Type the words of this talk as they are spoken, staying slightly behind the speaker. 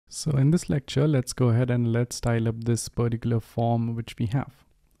So in this lecture, let's go ahead and let's style up this particular form which we have.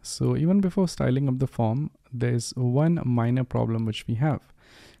 So even before styling up the form, there's one minor problem which we have.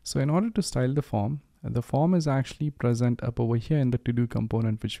 So in order to style the form is actually present up over here in the to-do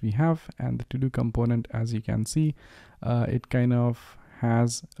component which we have, and the to-do component, as you can see, it kind of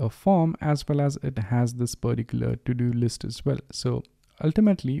has a form as well as it has this particular to-do list as well. So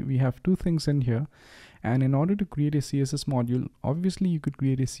ultimately we have two things in here. And in order to create a CSS module, obviously you could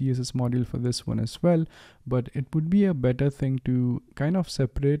create a CSS module for this one as well, but it would be a better thing to kind of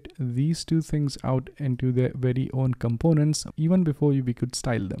separate these two things out into their very own components even before we could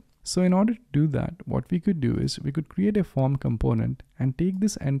style them. So in order to do that, what we could do is we could create a form component and take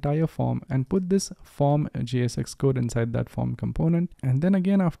this entire form and put this form JSX code inside that form component. And then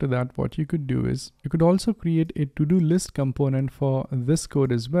again, after that, what you could do is you could also create a to-do list component for this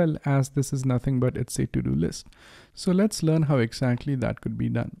code as well, as this is nothing but it's a to-do list. So let's learn how exactly that could be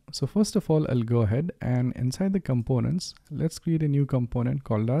done. So first of all, I'll go ahead and inside the components, let's create a new component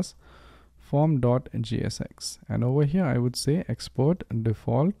called as form.jsx. And over here, I would say export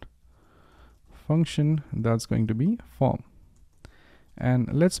default function that's going to be form.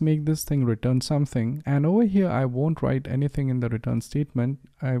 And let's make this thing return something. And over here, I won't write anything in the return statement.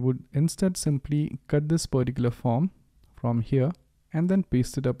 I would instead simply cut this particular form from here and then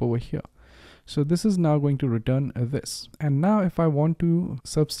paste it up over here. So this is now going to return this. And now if I want to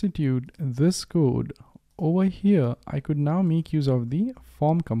substitute this code over here, I could now make use of the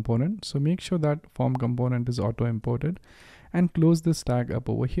form component. So make sure that form component is auto imported and close this tag up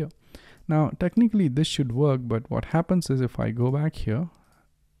over here. Now, technically this should work, but what happens is if I go back here,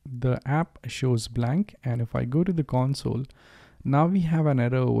 the app shows blank. And if I go to the console, now we have an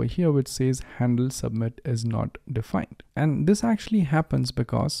error over here which says handle submit is not defined. And this actually happens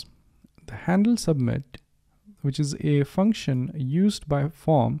because the handle submit, which is a function used by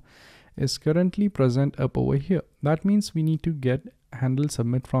form, is currently present up over here. That means we need to get handle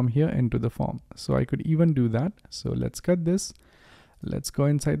submit from here into the form. So I could even do that. So let's cut this. Let's go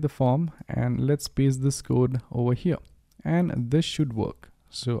inside the form and let's paste this code over here. And this should work.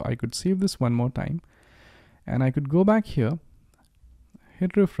 So I could save this one more time and I could go back here,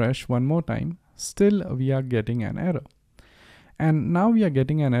 hit refresh one more time. Still, we are getting an error. And now we are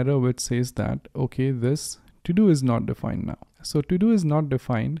getting an error which says that, okay, this to-do is not defined now. So to-do is not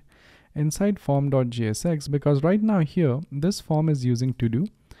defined inside form.jsx because right now here, this form is using to-do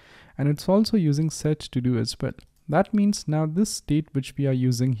and it's also using set to-do as well. That means now this state which we are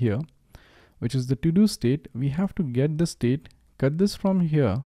using here, which is the to-do state, we have to get the state, cut this from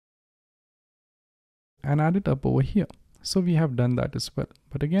here and add it up over here. So we have done that as well.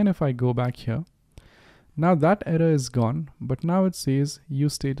 But again, if I go back here, now that error is gone, but now it says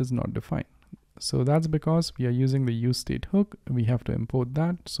use state is not defined. So that's because we are using the use state hook. We have to import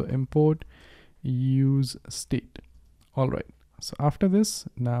that. So import use state. All right. So after this,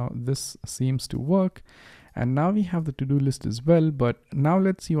 now this seems to work. And now we have the to-do list as well, but now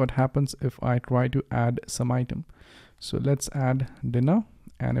let's see what happens if I try to add some item. So let's add dinner.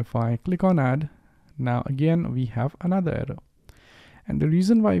 And if I click on add, now again, we have another error. And the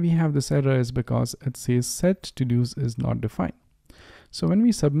reason why we have this error is because it says set to-dos is not defined. So when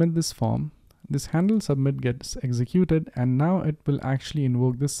we submit this form, this handle submit gets executed and now it will actually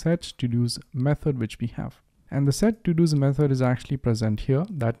invoke the set to-dos method which we have. And the set to-dos method is actually present here.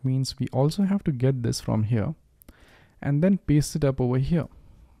 That means we also have to get this from here and then paste it up over here.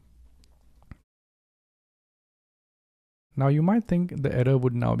 Now you might think the error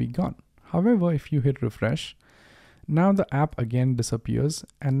would now be gone. However, if you hit refresh, now the app again disappears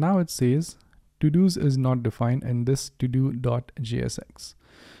and now it says to-dos is not defined in this todo.jsx.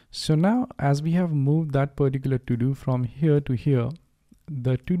 So now as we have moved that particular to-do from here to here,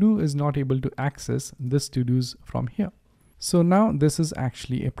 the to-do is not able to access this to-dos from here. So now this is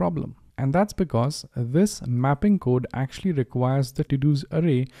actually a problem. And that's because this mapping code actually requires the to-dos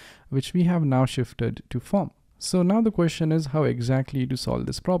array, which we have now shifted to form. So now the question is how exactly to solve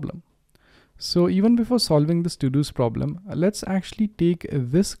this problem. So even before solving this to-dos problem, let's actually take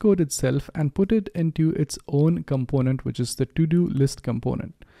this code itself and put it into its own component, which is the to-do list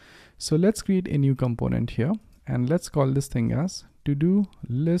component. So let's create a new component here and let's call this thing as to-do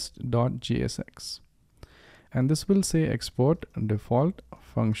list.jsx. And this will say export default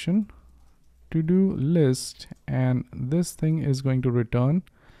function to-do list, and this thing is going to return,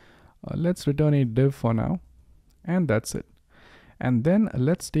 let's return a div for now, and that's it. And then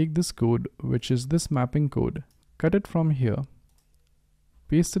let's take this code, which is this mapping code, cut it from here,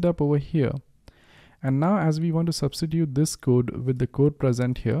 paste it up over here. And now as we want to substitute this code with the code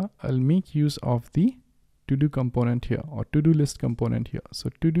present here, I'll make use of the to-do component here, or to-do list component here. So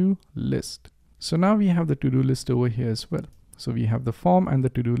to-do list. So now we have the to-do list over here as well. So we have the form and the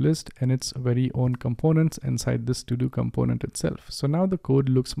to-do list and its very own components inside this to-do component itself. So now the code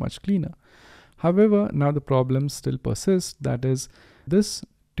looks much cleaner. However, now the problem still persists. That is, this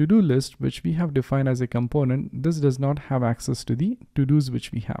to-do list, which we have defined as a component, this does not have access to the to-dos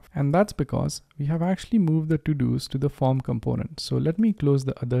which we have. And that's because we have actually moved the to-dos to the form component. So let me close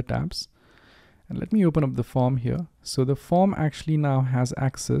the other tabs and let me open up the form here. So the form actually now has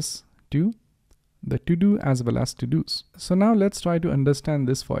access to the to-do as well as to-dos. So now let's try to understand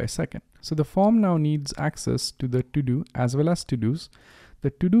this for a second. So the form now needs access to the to-do as well as to-dos.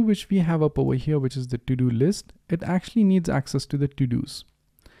 The to-do which we have up over here, which is the to-do list, it actually needs access to the to-dos.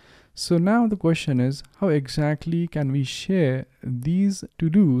 So now the question is, how exactly can we share these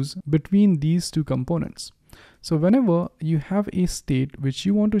to-dos between these two components? So whenever you have a state which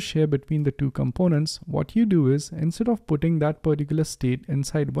you want to share between the two components, what you do is, instead of putting that particular state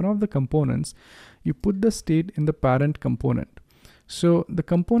inside one of the components, you put the state in the parent component. So the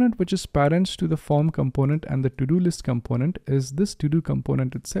component which is parents to the form component and the to-do list component is this to-do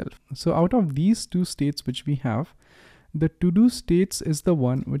component itself. So out of these two states which we have, the to-do states is the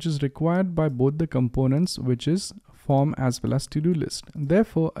one which is required by both the components, which is form as well as to-do list.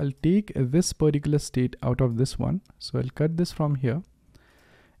 Therefore, I'll take this particular state out of this one. So I'll cut this from here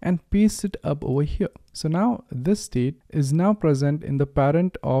and paste it up over here. So now this state is now present in the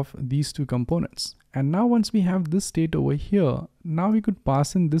parent of these two components. And now once we have this state over here, now we could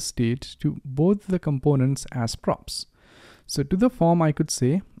pass in this state to both the components as props. So to the form, I could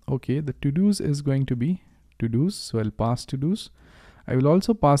say, okay, the to-dos is going to be to-dos. So I'll pass to-dos. I will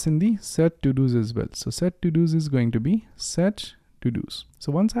also pass in the set to-dos as well. So set to-dos is going to be set to-dos.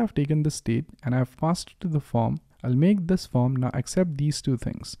 So once I have taken the state and I've passed it to the form, I'll make this form now accept these two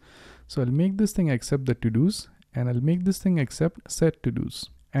things. So I'll make this thing accept the to-dos and I'll make this thing accept set to-dos.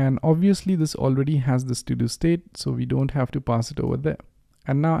 And obviously this already has this to-do state, so we don't have to pass it over there.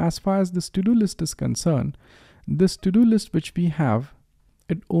 And now as far as this to-do list is concerned, this to-do list which we have,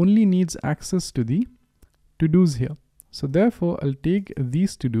 it only needs access to the to-dos here. So therefore, I'll take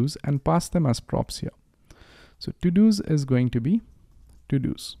these to-dos and pass them as props here. So to-dos is going to be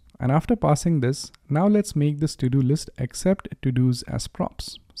to-dos. And after passing this, now let's make this to-do list accept to-dos as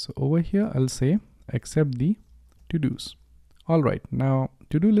props. So over here, I'll say accept the to-dos. All right, now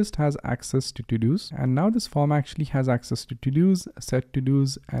to-do list has access to to-dos, and now this form actually has access to to-dos, set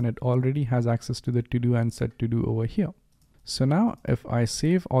to-dos, and it already has access to the to-do and set to-do over here. So now if I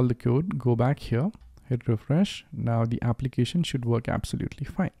save all the code, go back here, hit refresh, now the application should work absolutely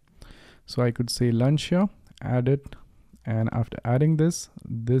fine. So I could say lunch here, add it, and after adding this,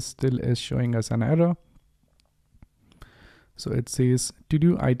 this still is showing us an error. So it says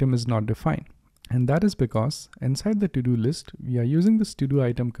to-do item is not defined. And that is because inside the to-do list, we are using this to-do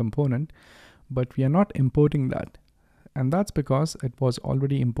item component, but we are not importing that. And that's because it was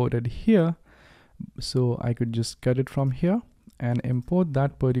already imported here. So I could just cut it from here and import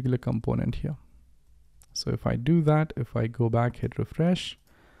that particular component here. So if I do that, if I go back, hit refresh,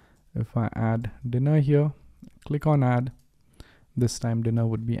 if I add dinner here, click on add, this time dinner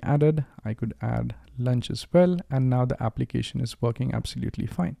would be added. I could add lunch as well, and now the application is working absolutely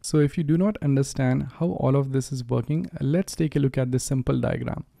fine. So if you do not understand how all of this is working, let's take a look at this simple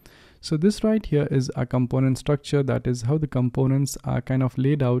diagram. So this right here is a component structure, that is how the components are kind of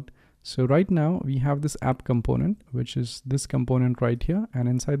laid out. So right now we have this app component, which is this component right here, and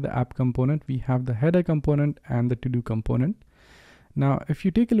inside the app component we have the header component and the to-do component. Now, if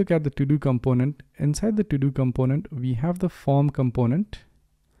you take a look at the to-do component, inside the to-do component, we have the form component.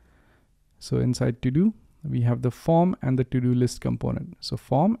 So inside to-do, we have the form and the to-do list component. So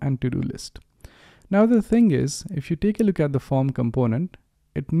form and to-do list. Now the thing is, if you take a look at the form component,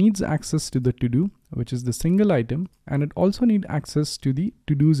 it needs access to the to-do, which is the single item, and it also needs access to the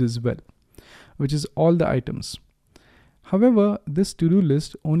to-dos as well, which is all the items. However, this to-do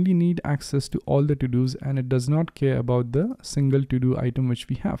list only needs access to all the to-dos, and it does not care about the single to-do item which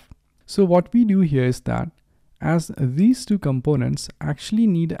we have. So what we do here is that as these two components actually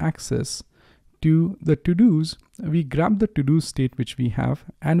need access to the to-dos, we grab the to-do state which we have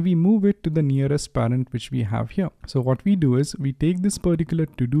and we move it to the nearest parent which we have here. So what we do is we take this particular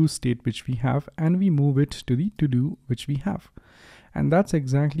to-do state which we have and we move it to the to-do which we have. And that's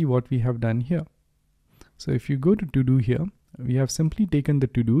exactly what we have done here. So if you go to to-do here, we have simply taken the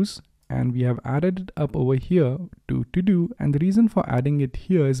to-dos and we have added it up over here to to-do. And the reason for adding it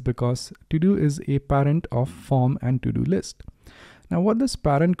here is because to-do is a parent of form and to-do list. Now what this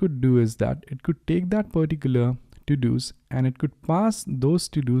parent could do is that it could take that particular to-dos, and it could pass those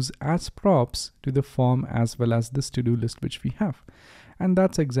to-dos as props to the form as well as this to-do list which we have. And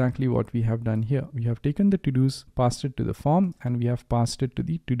that's exactly what we have done here. We have taken the to-dos, passed it to the form, and we have passed it to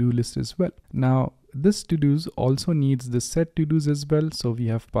the to-do list as well. Now, this to-dos also needs the set to-dos as well, so we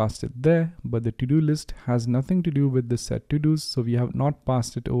have passed it there, but the to-do list has nothing to do with the set to-dos, so we have not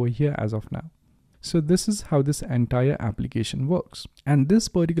passed it over here as of now. So this is how this entire application works. And this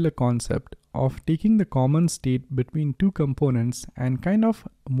particular concept of taking the common state between two components and kind of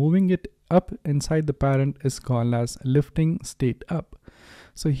moving it up inside the parent is called as lifting state up.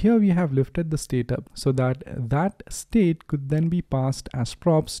 So here we have lifted the state up so that that state could then be passed as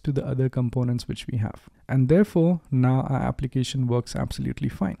props to the other components which we have. And therefore, now our application works absolutely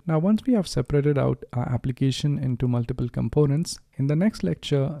fine. Now, once we have separated out our application into multiple components, in the next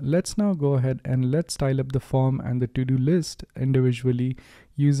lecture, let's now go ahead and let's style up the form and the to-do list individually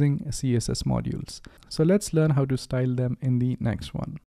using CSS modules. So let's learn how to style them in the next one.